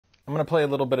I'm going to play a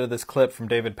little bit of this clip from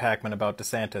David Pakman about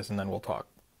DeSantis, and then we'll talk.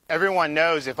 Everyone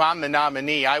knows if I'm the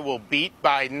nominee, I will beat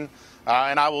Biden,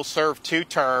 and I will serve 2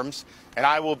 terms, and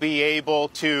I will be able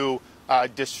to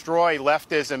destroy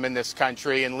leftism in this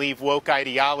country and leave woke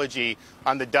ideology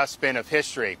on the dustbin of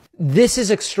history. This is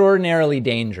extraordinarily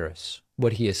dangerous,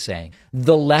 what he is saying.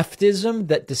 The leftism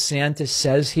that DeSantis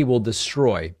says he will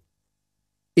destroy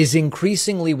is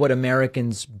increasingly what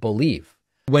Americans believe.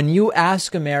 When you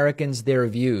ask Americans their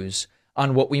views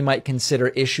on what we might consider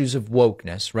issues of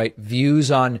wokeness, right? Views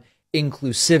on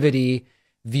inclusivity,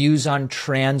 views on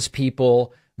trans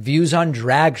people, views on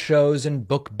drag shows and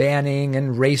book banning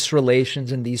and race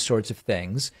relations and these sorts of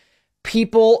things.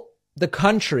 People, the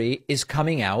country is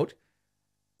coming out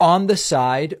on the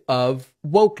side of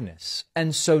wokeness.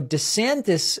 And so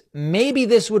DeSantis, maybe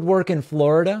this would work in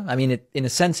Florida. I mean, in a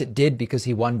sense it did because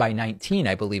he won by 19,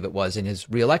 I believe it was, in his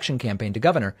reelection campaign to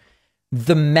governor.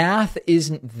 The math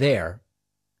isn't there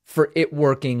for it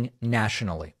working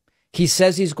nationally. He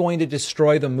says he's going to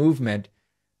destroy the movement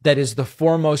that is the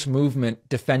foremost movement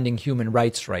defending human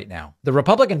rights right now. The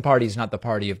Republican Party is not the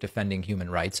party of defending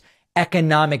human rights.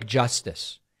 Economic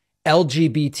justice,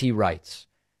 LGBT rights,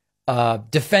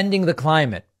 defending the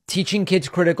climate, teaching kids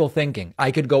critical thinking.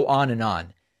 I could go on and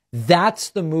on. That's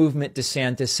the movement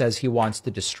DeSantis says he wants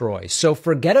to destroy. So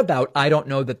forget about, I don't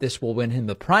know that this will win him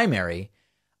the primary.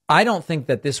 I don't think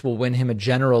that this will win him a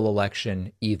general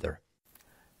election either.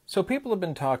 So people have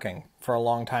been talking for a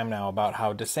long time now about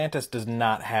how DeSantis does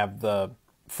not have the,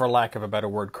 for lack of a better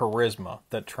word, charisma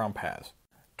that Trump has.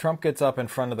 Trump gets up in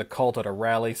front of the cult at a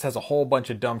rally, says a whole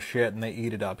bunch of dumb shit, and they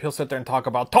eat it up. He'll sit there and talk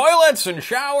about toilets and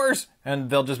showers, and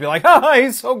they'll just be like, ha,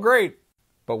 he's so great.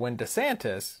 But when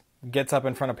DeSantis gets up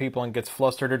in front of people and gets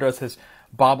flustered or does his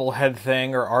bobblehead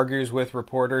thing or argues with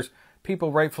reporters,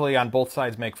 people rightfully on both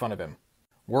sides make fun of him.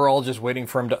 We're all just waiting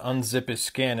for him to unzip his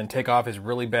skin and take off his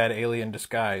really bad alien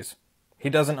disguise. He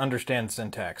doesn't understand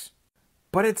syntax.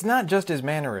 But it's not just his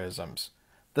mannerisms.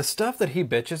 The stuff that he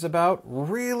bitches about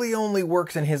really only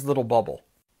works in his little bubble.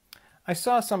 I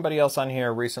saw somebody else on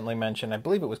here recently mention, I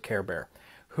believe it was Care Bear,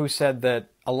 who said that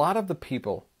a lot of the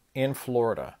people in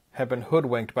Florida have been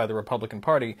hoodwinked by the Republican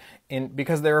Party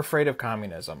because they're afraid of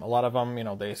communism. A lot of them,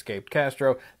 they escaped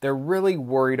Castro. They're really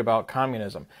worried about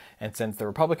communism. And since the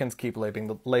Republicans keep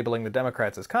labeling the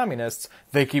Democrats as communists,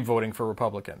 they keep voting for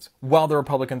Republicans, while the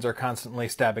Republicans are constantly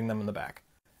stabbing them in the back.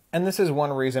 And this is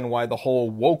one reason why the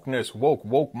whole wokeness,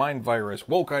 woke mind virus,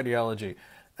 woke ideology,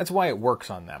 that's why it works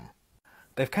on them.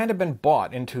 They've kind of been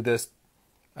bought into this,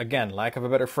 again, lack of a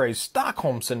better phrase,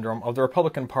 Stockholm syndrome of the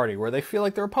Republican Party, where they feel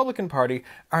like the Republican Party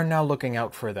are now looking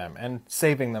out for them and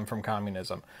saving them from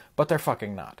communism. But they're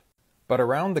fucking not. But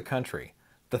around the country,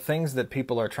 the things that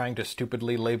people are trying to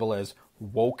stupidly label as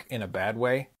woke in a bad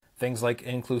way, things like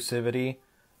inclusivity,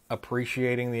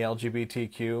 appreciating the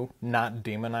LGBTQ, not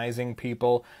demonizing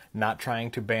people, not trying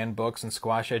to ban books and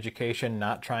squash education,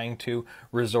 not trying to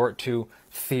resort to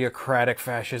theocratic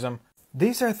fascism.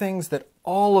 These are things that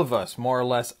all of us, more or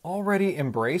less, already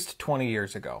embraced 20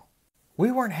 years ago.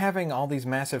 We weren't having all these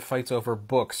massive fights over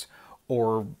books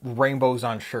or rainbows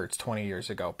on shirts 20 years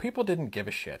ago. People didn't give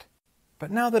a shit. But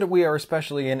now that we are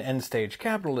especially in end-stage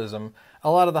capitalism,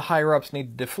 a lot of the higher-ups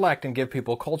need to deflect and give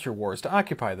people culture wars to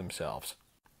occupy themselves.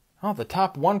 Oh, the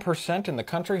top 1% in the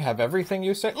country have everything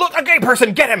you say? Look, a gay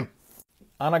person, get him!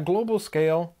 On a global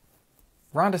scale,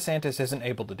 Ron DeSantis isn't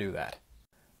able to do that.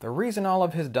 The reason all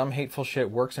of his dumb, hateful shit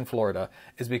works in Florida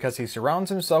is because he surrounds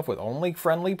himself with only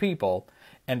friendly people,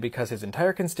 and because his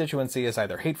entire constituency is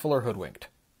either hateful or hoodwinked.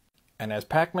 And as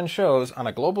Pakman shows, on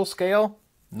a global scale,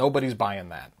 nobody's buying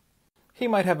that. He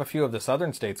might have a few of the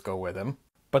southern states go with him,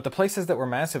 but the places that were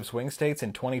massive swing states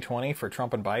in 2020 for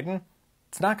Trump and Biden,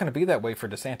 it's not going to be that way for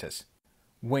DeSantis.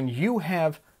 When you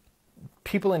have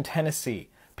people in Tennessee,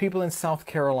 people in South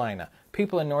Carolina,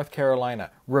 people in North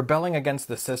Carolina rebelling against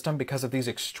the system because of these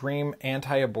extreme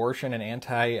anti-abortion and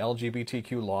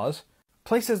anti-LGBTQ laws,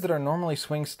 places that are normally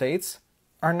swing states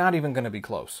are not even going to be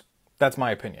close. That's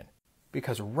my opinion.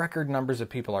 Because record numbers of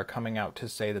people are coming out to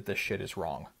say that this shit is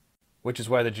wrong. Which is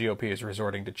why the GOP is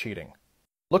resorting to cheating.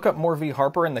 Look up Moore v.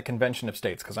 Harper in the Convention of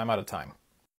States, because I'm out of time.